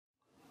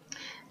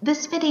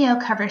This video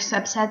covers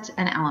subsets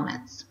and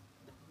elements.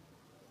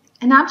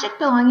 An object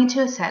belonging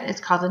to a set is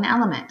called an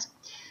element.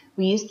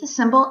 We use the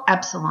symbol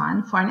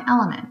epsilon for an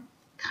element.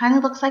 Kind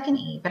of looks like an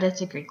E, but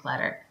it's a Greek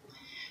letter.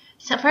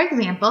 So for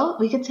example,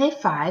 we could say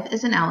 5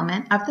 is an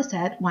element of the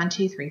set 1,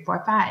 2, 3,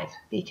 4, 5,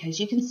 because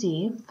you can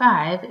see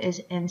 5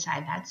 is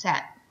inside that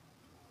set.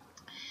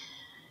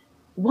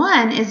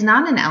 1 is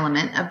not an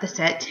element of the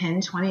set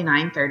 10,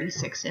 29,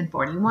 36, and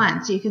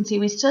 41. So you can see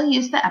we still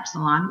use the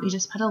epsilon. We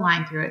just put a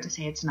line through it to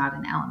say it's not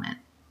an element.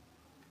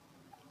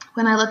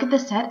 When I look at the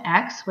set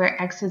X, where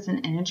X is an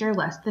integer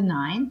less than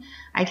 9,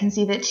 I can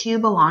see that 2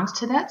 belongs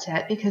to that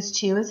set because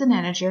 2 is an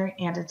integer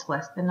and it's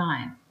less than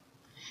 9.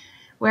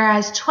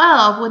 Whereas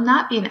 12 would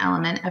not be an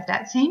element of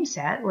that same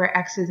set where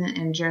X is an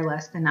integer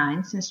less than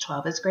 9 since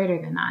 12 is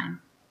greater than 9.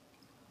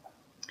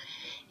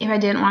 If I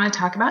didn't want to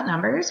talk about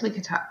numbers, we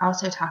could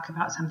also talk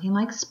about something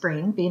like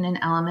spring being an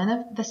element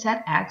of the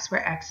set X,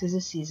 where X is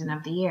a season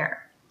of the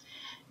year.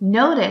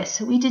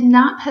 Notice we did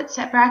not put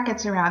set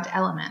brackets around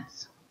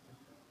elements.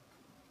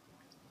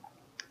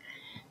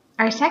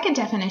 Our second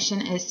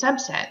definition is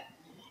subset.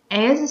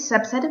 A is a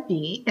subset of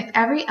B if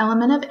every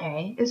element of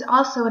A is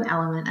also an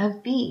element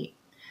of B.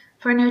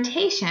 For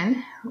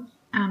notation,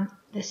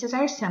 this is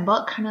our symbol.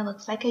 It kind of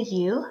looks like a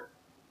U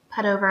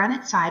put over on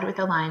its side with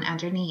a line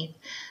underneath.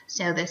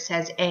 So this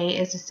says A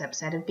is a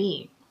subset of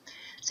B.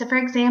 So for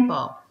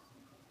example,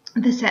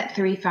 the set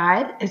 3,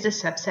 5 is a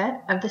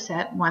subset of the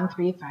set 1,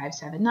 3, 5,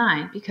 7,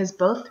 9 because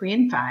both 3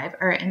 and 5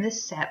 are in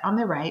this set on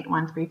the right,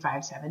 1, 3,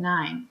 5, 7,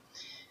 9.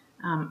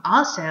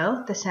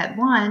 Also, the set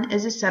 1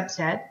 is a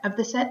subset of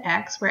the set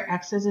X where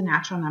X is a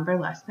natural number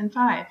less than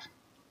 5.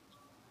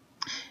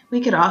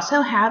 We could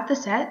also have the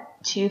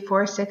set 2,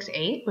 4, 6,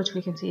 8, which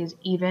we can see is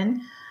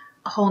even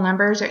whole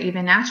numbers or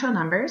even natural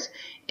numbers,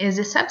 is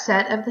a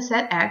subset of the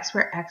set X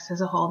where X is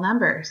a whole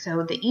number.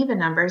 So the even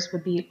numbers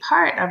would be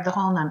part of the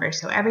whole number.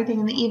 So everything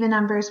in the even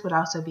numbers would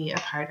also be a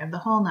part of the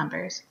whole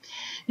numbers.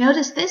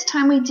 Notice this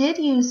time we did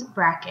use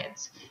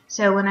brackets.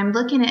 So when I'm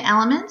looking at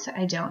elements,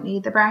 I don't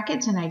need the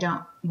brackets and I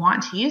don't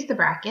want to use the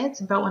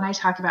brackets. But when I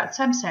talk about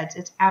subsets,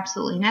 it's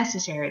absolutely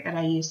necessary that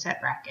I use set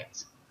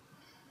brackets.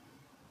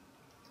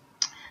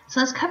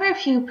 So let's cover a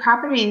few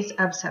properties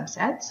of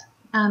subsets.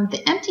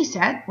 The empty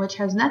set, which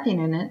has nothing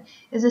in it,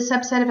 is a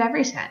subset of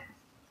every set.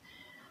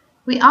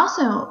 We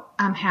also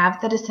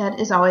have that a set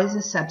is always a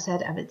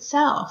subset of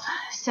itself.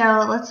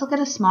 So let's look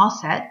at a small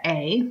set,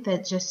 A,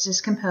 that just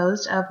is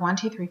composed of 1,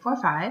 2, 3,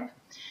 4, 5.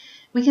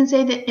 We can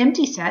say the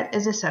empty set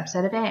is a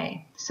subset of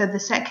A. So the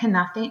set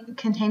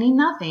containing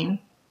nothing,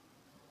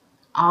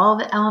 all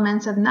the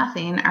elements of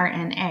nothing are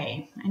in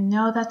A. I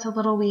know that's a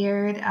little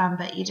weird,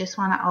 but you just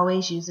want to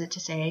always use it to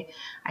say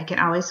I can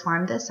always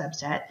form this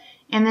subset.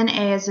 And then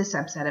A is a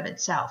subset of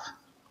itself.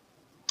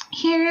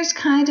 Here's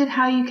kind of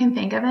how you can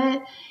think of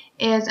it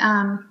is,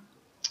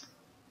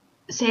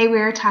 say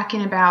we're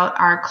talking about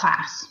our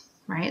class,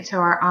 right? So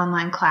our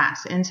online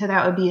class, and so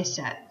that would be a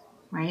set,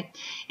 right?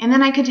 And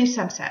then I could do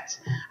subsets.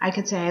 I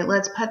could say,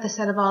 let's put the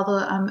set of all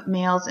the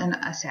males in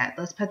a set.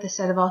 Let's put the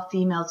set of all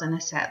females in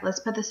a set. Let's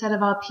put the set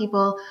of all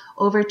people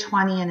over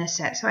 20 in a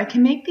set. So I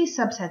can make these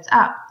subsets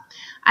up.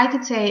 I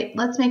could say,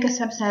 let's make a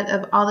subset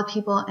of all the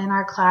people in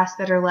our class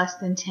that are less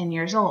than 10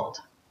 years old.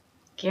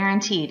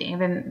 Guaranteed,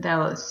 even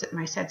though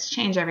my sets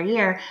change every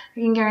year, I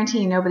can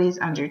guarantee nobody's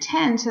under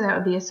 10, so that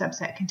would be a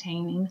subset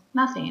containing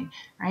nothing,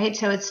 right?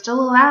 So it's still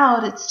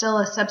allowed, it's still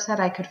a subset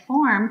I could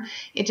form,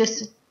 it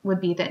just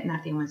would be that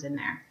nothing was in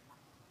there.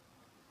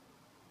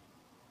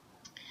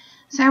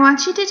 So I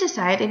want you to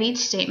decide if each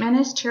statement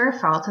is true or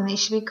false, and these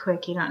should be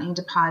quick, you don't need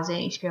to pause it,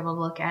 you should be able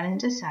to look at it and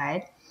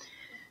decide.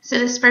 So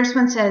this first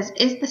one says,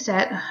 is the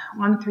set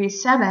 1, 3,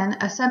 7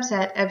 a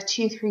subset of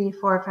 2, 3,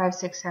 4, 5,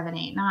 6, 7,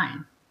 8,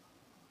 9?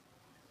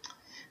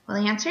 Well,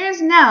 the answer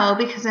is no,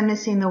 because I'm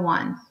missing the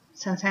 1.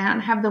 Since I don't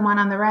have the 1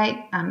 on the right,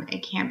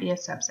 it can't be a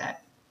subset.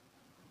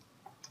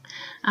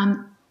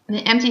 The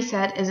empty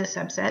set is a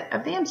subset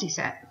of the empty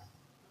set.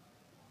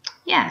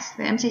 Yes,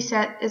 the empty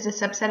set is a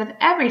subset of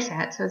every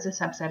set, so it's a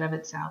subset of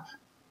itself.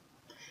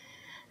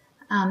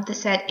 The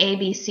set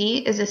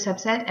ABC is a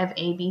subset of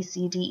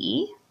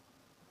ABCDE.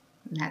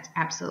 That's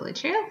absolutely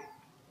true.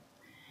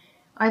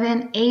 Or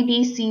then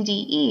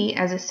ABCDE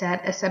as a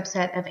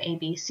subset of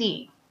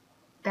ABC.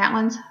 That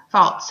one's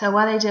false. So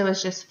what I did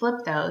was just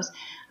flip those.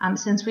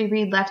 Since we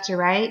read left to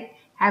right,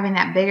 having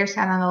that bigger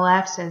set on the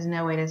left says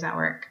no way does that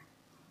work.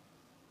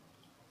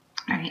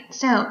 All right,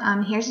 so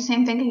here's the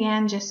same thing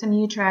again, just some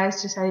U tries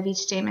to decide if each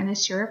statement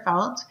is true or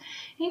false.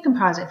 And you can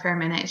pause it for a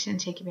minute, it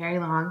shouldn't take you very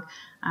long,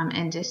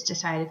 and just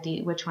decide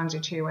if which ones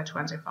are true, which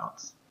ones are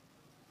false.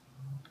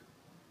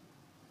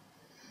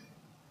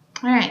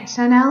 All right,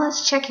 so now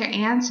let's check your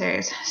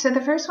answers. So the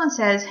first one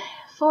says,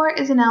 4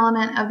 is an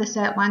element of the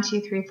set 1,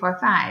 2, 3, 4,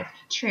 5.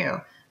 True.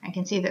 I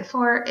can see that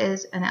 4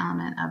 is an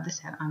element of the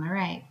set on the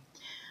right.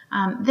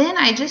 Then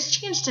I just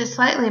changed it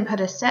slightly and put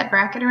a set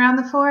bracket around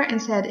the 4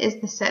 and said, is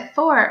the set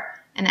 4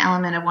 an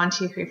element of 1,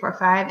 2, 3, 4,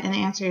 5? And the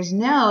answer is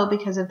no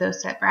because of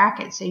those set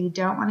brackets. So you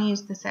don't want to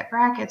use the set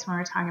brackets when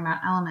we're talking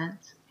about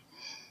elements.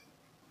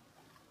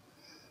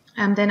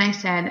 Then I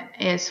said,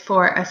 is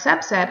 4 a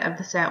subset of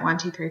the set 1,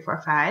 2, 3,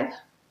 4, 5?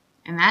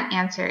 And that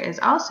answer is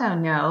also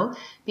no,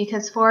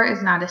 because 4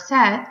 is not a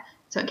set,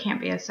 so it can't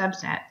be a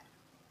subset.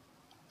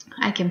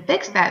 I can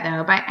fix that,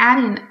 though, by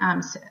adding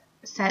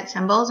set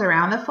symbols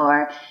around the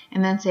 4,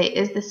 and then say,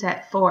 is the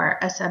set 4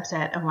 a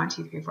subset of 1,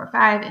 2, 3, 4,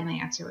 5? And the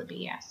answer would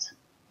be yes.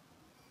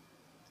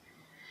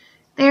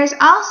 There's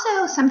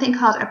also something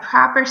called a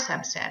proper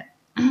subset.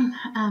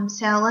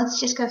 So let's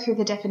just go through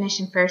the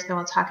definition first, then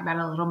we'll talk about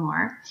it a little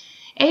more.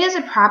 A is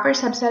a proper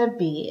subset of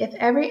B if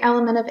every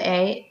element of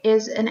A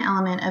is an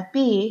element of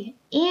B,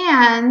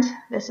 and,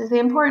 this is the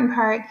important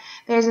part,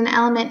 there's an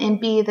element in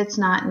B that's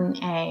not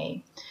in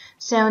A.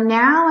 So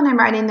now when I'm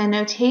writing the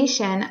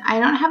notation, I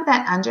don't have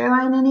that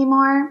underline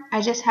anymore.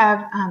 I just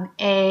have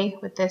A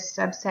with this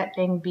subset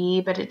being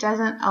B, but it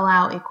doesn't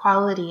allow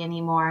equality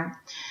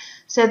anymore.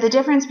 So the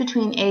difference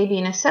between A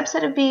being a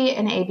subset of B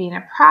and A being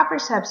a proper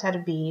subset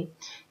of B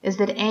is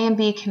that A and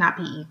B cannot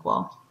be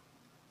equal.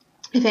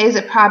 If A is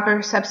a proper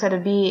subset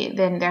of B,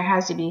 then there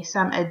has to be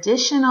some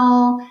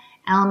additional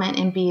element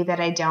in B that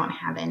I don't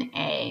have in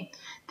A.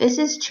 This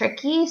is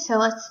tricky, so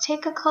let's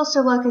take a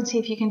closer look and see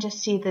if you can just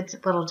see the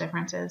little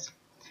differences.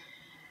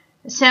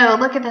 So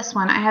look at this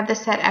one. I have the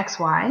set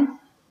XY,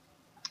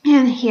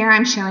 and here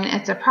I'm showing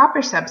it's a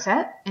proper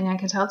subset, and I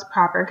can tell it's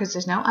proper because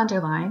there's no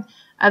underline,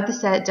 of the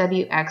set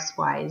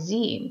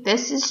WXYZ.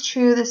 This is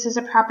true. This is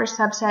a proper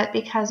subset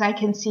because I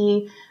can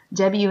see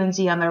W and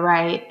Z on the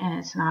right, and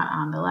it's not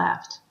on the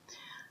left.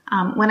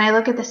 When I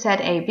look at the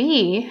set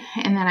AB,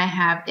 and then I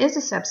have is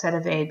a subset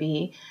of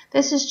AB,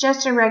 this is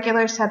just a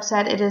regular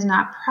subset. It is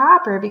not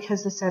proper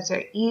because the sets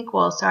are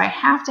equal. So I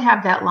have to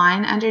have that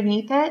line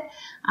underneath it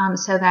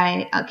so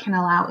that I can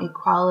allow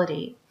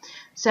equality.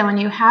 So when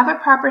you have a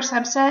proper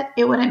subset,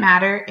 it wouldn't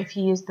matter if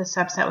you use the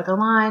subset with a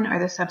line or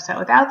the subset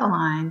without the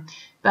line.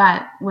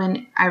 But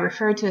when I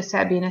refer to a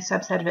set being a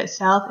subset of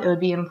itself, it would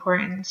be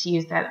important to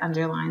use that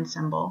underline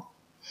symbol.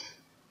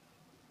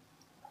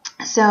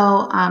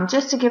 So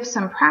just to give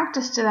some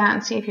practice to that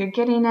and see if you're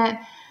getting it,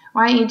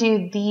 why don't you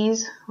do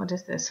these, what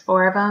is this,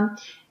 4 of them,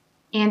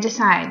 and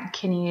decide,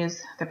 can you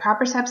use the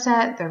proper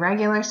subset, the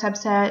regular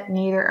subset,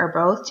 neither or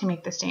both to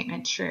make the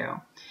statement true?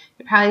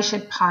 You probably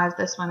should pause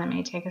this one. It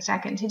may take a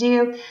second to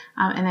do,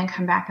 and then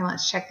come back and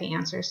let's check the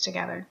answers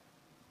together.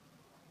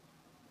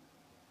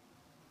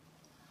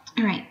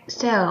 All right,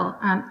 so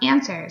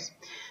answers.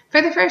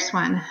 For the first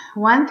one,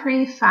 1,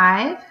 3,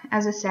 5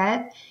 as a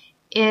set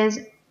is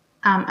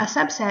a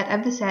subset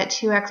of the set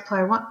 2x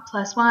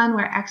plus 1,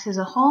 where x is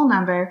a whole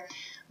number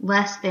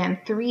less than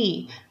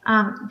 3.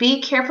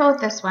 Be careful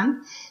with this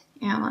one.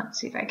 And let's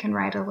see if I can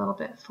write a little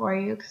bit for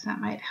you because that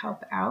might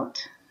help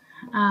out.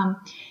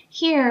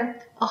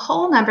 Here, a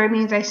whole number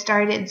means I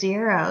start at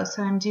 0.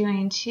 So I'm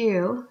doing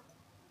 2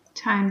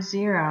 times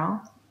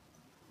 0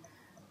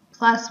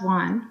 plus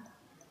 1,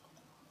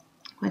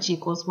 which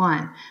equals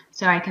 1.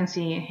 So I can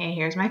see, hey,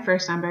 here's my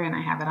first number, and I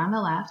have it on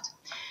the left.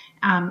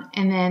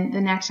 And then the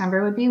next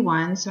number would be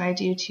 1, so I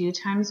do 2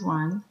 times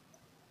 1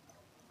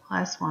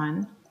 plus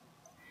 1.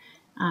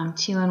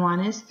 2 and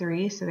 1 is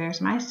 3, so there's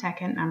my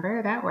second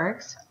number. That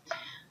works.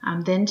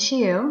 Then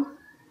 2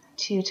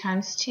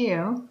 times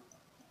 2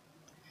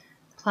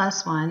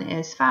 plus 1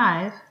 is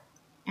 5,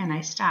 and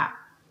I stop.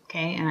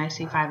 Okay, and I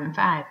see 5 and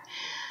 5.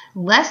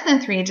 Less than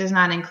 3 does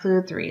not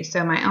include 3,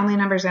 so my only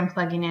numbers I'm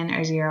plugging in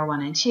are 0,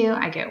 1, and 2.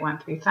 I get 1,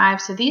 3,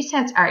 5. So these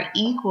sets are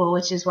equal,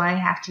 which is why I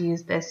have to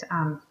use this,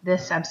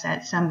 this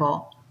subset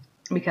symbol,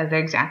 because they're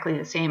exactly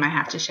the same. I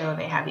have to show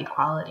they have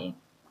equality.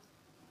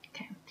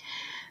 Okay.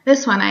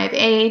 This one, I have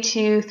A,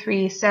 2,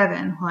 3,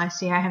 7. Well, I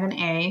see I have an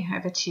A, I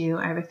have a 2,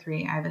 I have a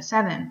 3, I have a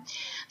 7.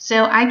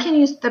 So I can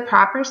use the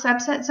proper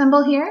subset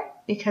symbol here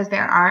because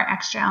there are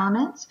extra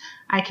elements.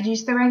 I could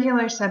use the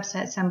regular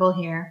subset symbol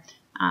here.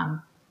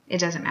 It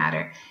doesn't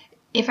matter.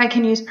 If I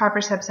can use proper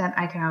subset,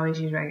 I can always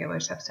use regular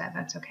subset.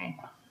 That's okay.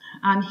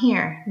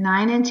 Here,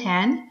 9 and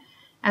 10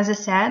 as a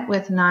set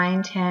with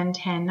 9, 10,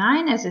 10,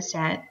 9 as a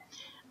set.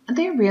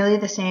 They're really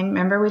the same.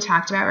 Remember we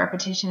talked about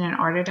repetition and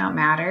order don't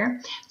matter.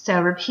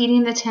 So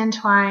repeating the 10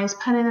 twice,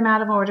 putting them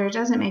out of order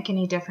doesn't make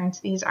any difference.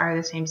 These are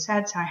the same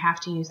set, so I have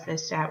to use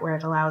this set where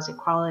it allows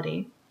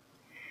equality.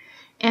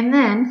 And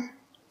then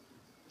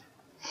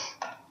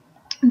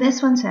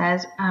this one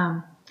says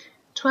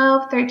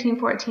 12, 13,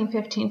 14,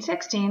 15,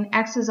 16,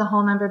 x is a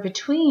whole number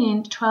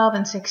between 12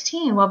 and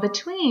 16. Well,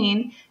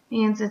 between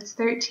means it's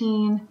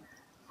 13,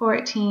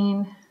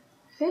 14,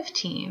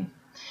 15.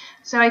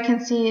 So I can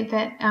see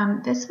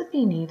that this would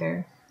be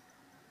neither.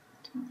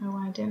 Don't know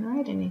why I didn't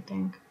write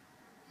anything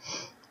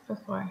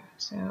before.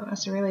 So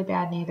it's a really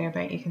bad neither,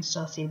 but you can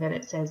still see that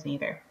it says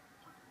neither.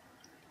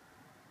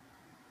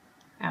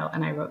 Oh,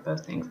 and I wrote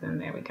those things, then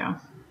there we go.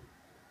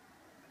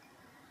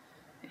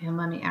 And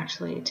let me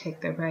actually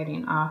take the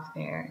writing off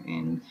there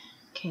in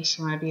case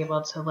you want to be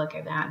able to look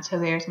at that. So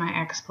there's my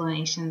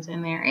explanations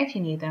in there if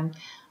you need them.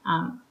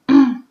 All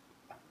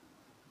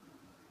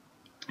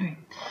right.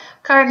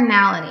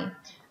 Cardinality.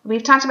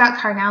 We've talked about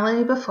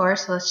cardinality before,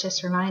 so let's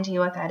just remind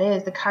you what that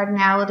is. The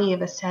cardinality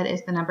of a set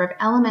is the number of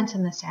elements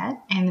in the set,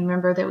 and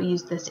remember that we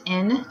use this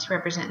n to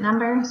represent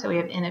number, so we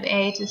have n of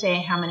A to say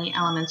how many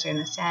elements are in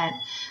the set.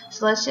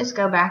 So let's just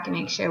go back and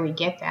make sure we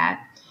get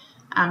that.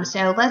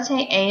 So let's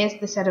say A is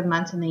the set of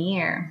months in the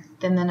year.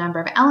 Then the number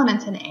of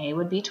elements in A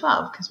would be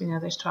 12, because we know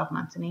there's 12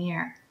 months in a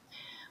year.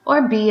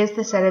 Or B is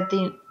the set of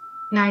the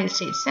United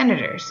States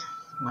senators.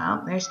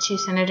 Well, there's 2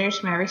 senators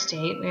from every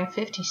state. We have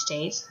 50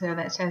 states, so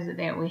that says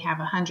that we have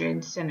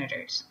 100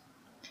 senators.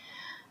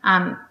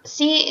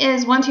 C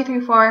is 1, 2,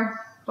 3, 4,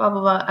 blah, blah,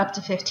 blah, up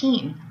to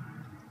 15.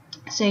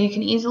 So you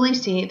can easily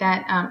see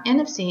that n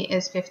of C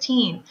is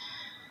 15.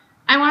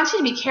 I want you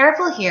to be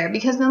careful here,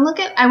 because then look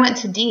at, I went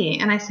to D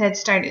and I said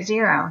start at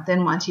 0,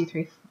 then 1, 2,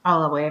 3,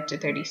 all the way up to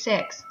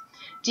 36.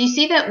 Do you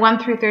see that 1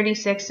 through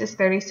 36 is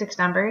 36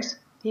 numbers?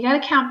 You got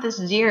to count this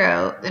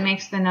 0 that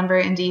makes the number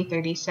in D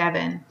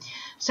 37.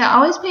 So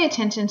always pay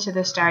attention to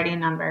the starting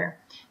number.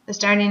 The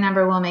starting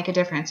number will make a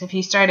difference. If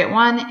you start at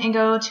 1 and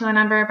go to a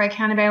number by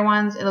counted by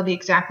ones, it'll be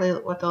exactly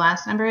what the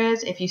last number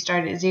is. If you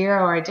start at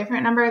 0 or a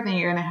different number, then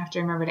you're going to have to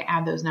remember to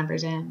add those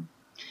numbers in.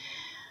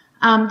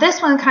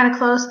 This one kind of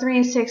close,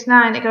 3, 6,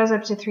 9, it goes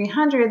up to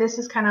 300. This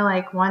is kind of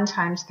like 1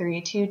 times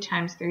 3, 2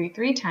 times 3,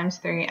 3 times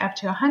 3, up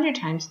to 100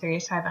 times 3,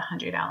 so I have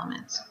 100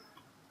 elements.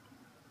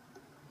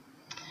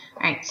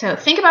 All right, so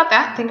think about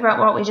that. Think about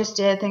what we just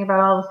did. Think about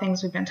all the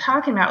things we've been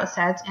talking about with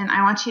sets, and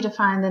I want you to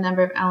find the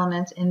number of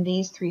elements in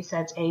these 3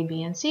 sets, A,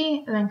 B, and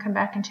C, and then come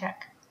back and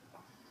check.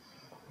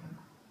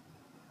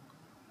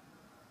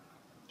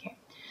 Okay,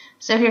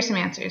 so here's some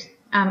answers.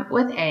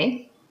 With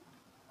A,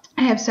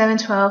 I have 7,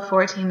 12,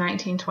 14,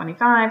 19,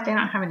 25. They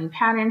don't have any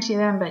pattern to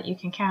them, but you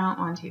can count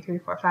 1, 2, 3,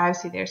 4, 5.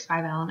 See, there's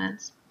 5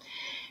 elements.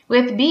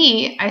 With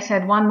B, I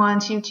said 1, 1,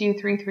 2, 2,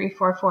 3, 3,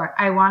 4, 4.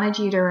 I wanted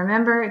you to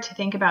remember to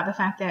think about the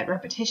fact that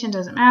repetition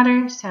doesn't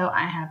matter, so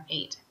I have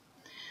 8.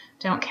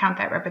 Don't count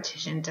that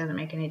repetition. It doesn't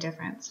make any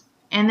difference.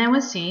 And then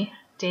with C,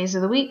 days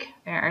of the week,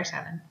 there are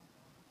 7.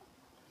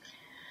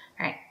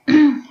 All right.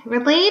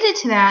 Related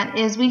to that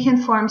is we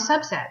can form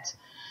subsets.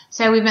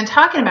 So we've been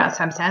talking about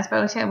subsets,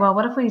 but we said, well,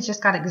 what if we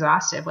just got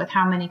exhaustive with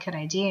how many could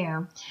I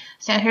do?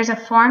 So here's a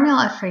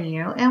formula for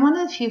you, and one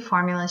of the few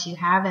formulas you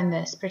have in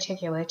this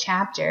particular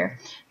chapter.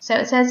 So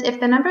it says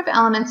if the number of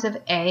elements of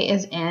A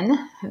is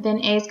n,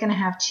 then A is going to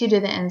have 2 to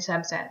the n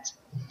subsets.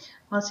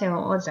 Let's say,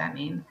 well, what does that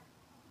mean?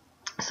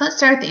 So let's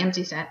start with the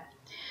empty set.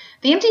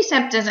 The empty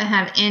set doesn't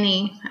have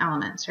any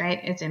elements, right?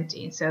 It's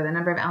empty. So the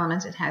number of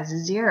elements, it has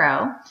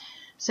 0.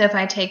 So if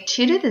I take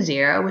 2 to the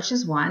 0, which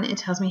is 1, it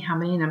tells me how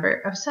many number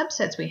of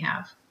subsets we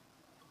have,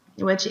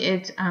 which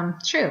is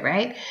true,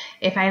 right?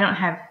 If I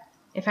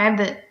have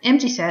the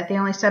empty set, the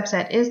only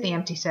subset is the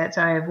empty set,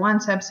 so I have 1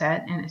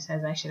 subset, and it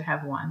says I should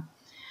have 1.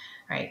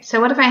 Right,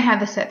 so what if I have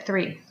the set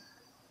 3?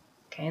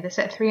 Okay, the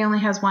set 3 only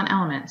has 1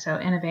 element, so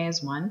n of A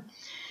is 1.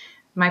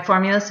 My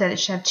formula said it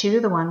should have 2 to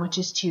the 1, which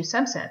is 2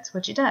 subsets,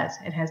 which it does.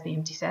 It has the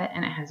empty set,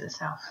 and it has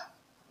itself.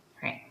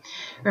 Right.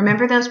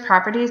 Remember those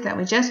properties that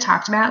we just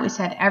talked about? We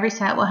said every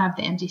set will have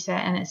the empty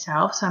set in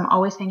itself, so I'm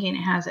always thinking it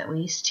has at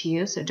least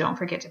 2, so don't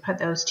forget to put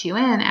those 2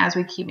 in as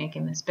we keep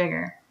making this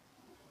bigger.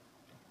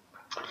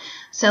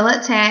 So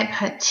let's say I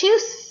put 2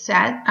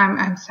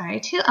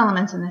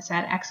 elements in the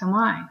set X and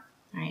Y.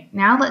 All right,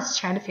 now let's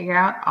try to figure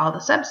out all the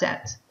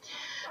subsets.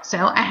 So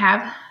I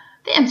have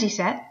the empty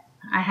set,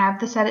 I have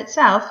the set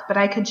itself, but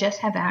I could just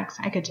have X,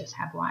 I could just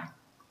have Y.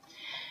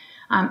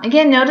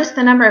 Again, notice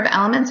the number of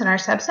elements in our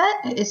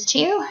subset is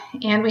 2,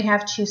 and we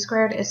have 2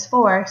 squared is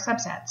 4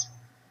 subsets.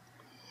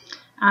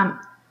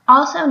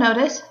 Also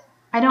notice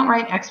I don't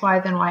write x,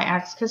 y, then y,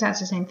 x, because that's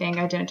the same thing.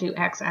 I don't do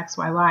x, x,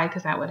 y, y,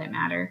 because that wouldn't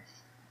matter.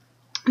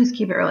 Just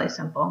keep it really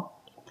simple.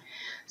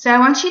 So I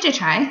want you to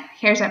try.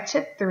 Here's up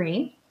to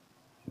 3.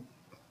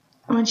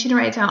 I want you to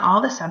write down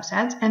all the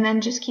subsets, and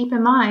then just keep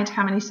in mind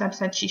how many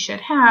subsets you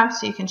should have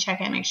so you can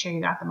check it and make sure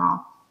you got them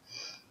all.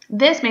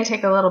 This may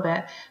take a little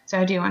bit, so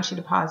I do want you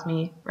to pause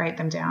me, write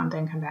them down,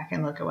 then come back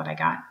and look at what I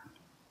got.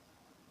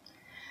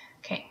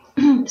 Okay,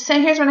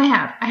 so here's what I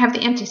have. I have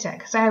the empty set,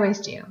 because I always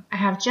do. I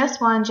have just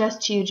 1,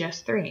 just 2,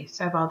 just 3,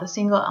 so I have all the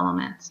single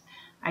elements.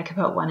 I could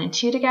put 1 and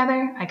 2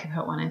 together, I could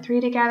put 1 and 3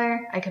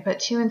 together, I could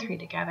put 2 and 3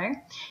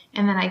 together,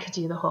 and then I could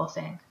do the whole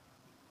thing.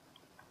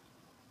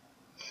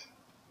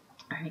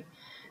 All right.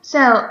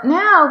 So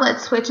now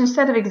let's switch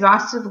instead of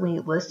exhaustively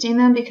listing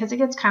them, because it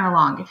gets kind of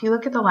long. If you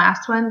look at the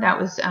last one, that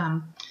was,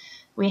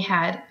 we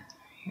had,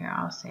 here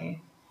I'll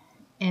say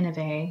n of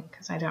A,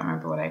 because I don't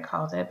remember what I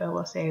called it, but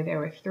we'll say there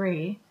were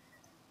 3.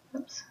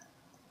 Oops.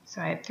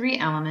 So I had 3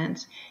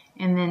 elements,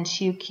 and then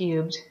 2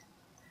 cubed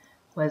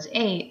was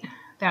 8.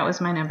 That was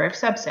my number of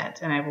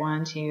subsets, and I have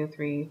 1, 2,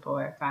 3,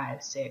 4,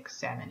 5, 6,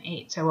 7,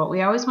 8. So what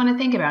we always want to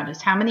think about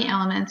is how many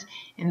elements,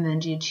 and then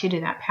do 2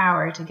 to that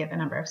power to get the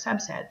number of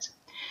subsets.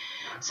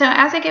 So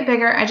as I get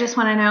bigger, I just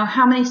want to know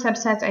how many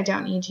subsets. I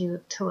don't need you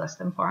to list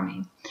them for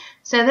me.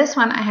 So this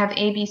one, I have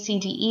A, B, C,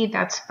 D, E,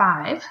 that's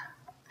 5.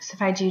 So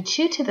if I do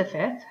 2 to the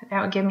 5th,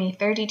 that would give me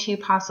 32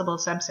 possible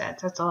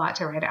subsets. That's a lot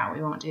to write out.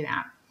 We won't do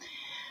that.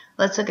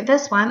 Let's look at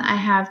this one. I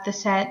have the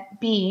set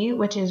B,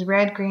 which is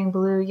red, green,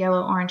 blue,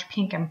 yellow, orange,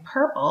 pink, and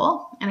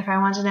purple. And if I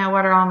want to know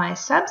what are all my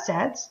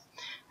subsets,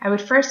 I would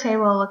first say,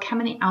 well, look, how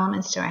many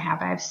elements do I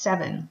have? I have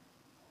 7.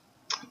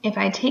 If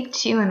I take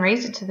 2 and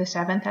raise it to the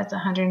 7th, that's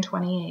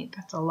 128.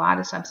 That's a lot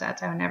of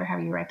subsets. I would never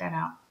have you write that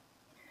out.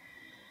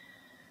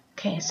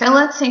 Okay, so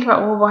let's think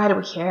about, well, why do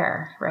we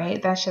care,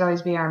 right? That should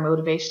always be our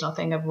motivational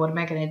thing of what am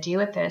I going to do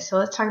with this? So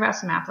let's talk about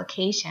some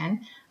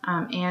application.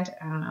 And,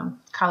 I don't know,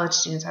 college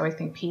students always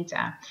think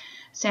pizza.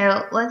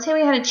 So let's say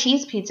we had a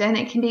cheese pizza, and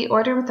it can be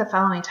ordered with the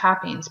following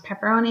toppings: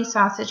 pepperoni,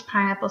 sausage,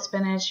 pineapple,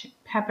 spinach,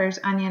 peppers,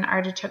 onion,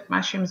 artichoke,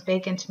 mushrooms,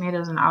 bacon,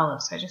 tomatoes, and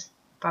olives. So I just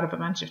thought of a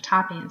bunch of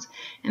toppings.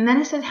 And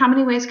then it said, how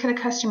many ways could a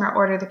customer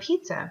order the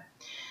pizza?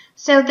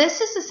 So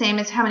this is the same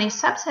as how many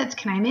subsets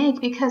can I make,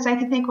 because I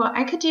could think, well,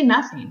 I could do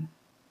nothing,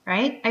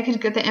 right? I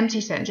could get the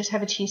empty set and just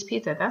have a cheese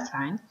pizza. That's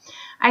fine.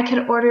 I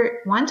could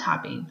order 1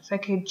 topping. So I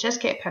could just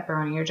get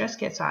pepperoni or just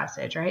get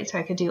sausage, right? So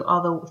I could do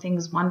all the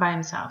things one by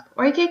himself.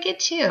 Or I could get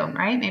 2,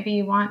 right? Maybe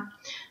you want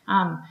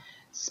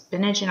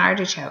spinach and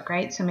artichoke,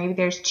 right? So maybe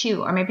there's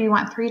 2. Or maybe you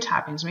want 3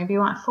 toppings. Maybe you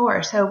want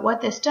 4. So what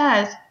this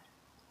does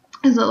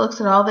is it looks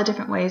at all the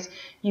different ways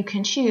you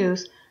can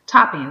choose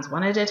toppings,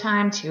 1 at a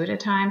time, 2 at a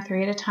time,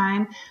 3 at a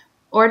time.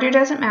 Order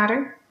doesn't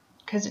matter,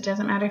 because it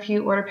doesn't matter if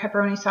you order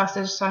pepperoni,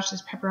 sausage,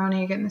 pepperoni,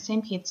 you're getting the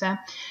same pizza.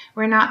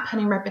 We're not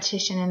putting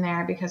repetition in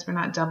there because we're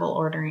not double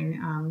ordering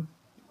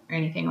or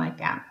anything like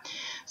that.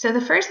 So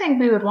the first thing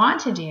we would want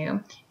to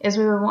do is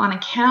we would want to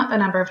count the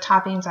number of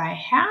toppings I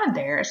had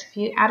there. So if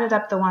you added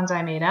up the ones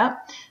I made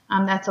up,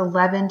 that's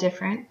 11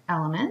 different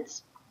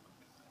elements.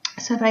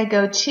 So if I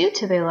go 2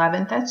 to the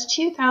 11th, that's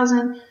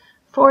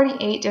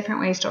 2,048 different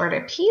ways to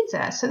order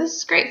pizza. So this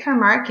is great for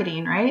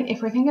marketing, right?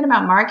 If we're thinking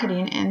about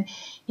marketing and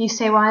you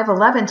say, well, I have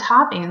 11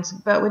 toppings,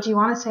 but would you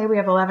want to say we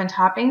have 11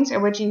 toppings, or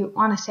would you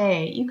want to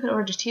say you could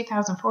order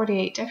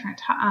 2,048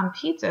 different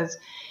pizzas?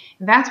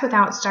 That's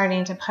without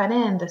starting to put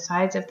in the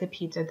size of the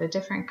pizza, the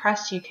different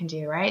crusts you can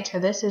do, right? So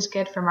this is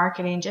good for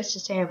marketing, just to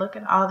say, look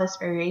at all this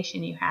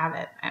variation you have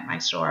at my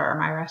store or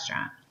my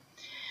restaurant.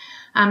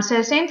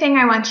 So same thing,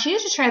 I want you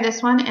to try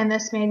this one, and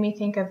this made me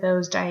think of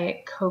those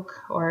Diet Coke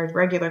or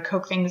regular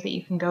Coke things that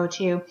you can go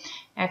to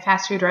at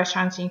fast food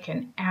restaurants, and you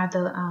can add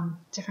the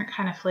different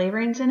kind of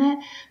flavorings in it.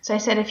 So I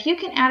said, if you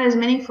can add as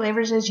many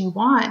flavors as you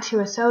want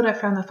to a soda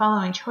from the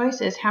following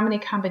choices, how many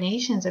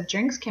combinations of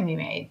drinks can be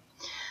made?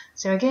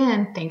 So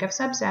again, think of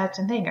subsets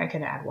and think, I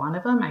could add 1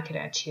 of them, I could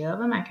add 2 of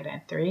them, I could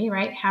add 3,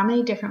 right? How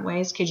many different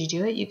ways could you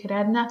do it? You could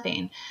add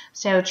nothing.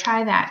 So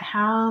try that.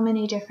 How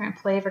many different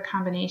flavor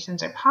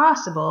combinations are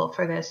possible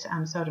for this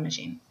soda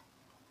machine?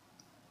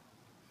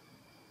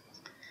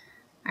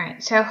 All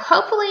right, so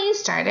hopefully you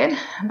started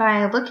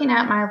by looking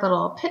at my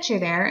little picture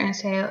there and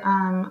say,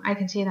 I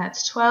can see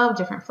that's 12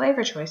 different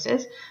flavor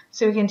choices.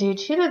 So we can do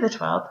 2 to the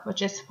 12th,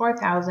 which is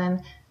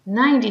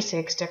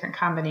 4,096 different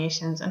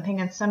combinations. I'm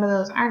thinking some of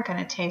those aren't going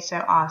to taste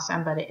so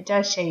awesome, but it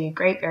does show you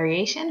great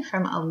variation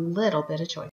from a little bit of choice.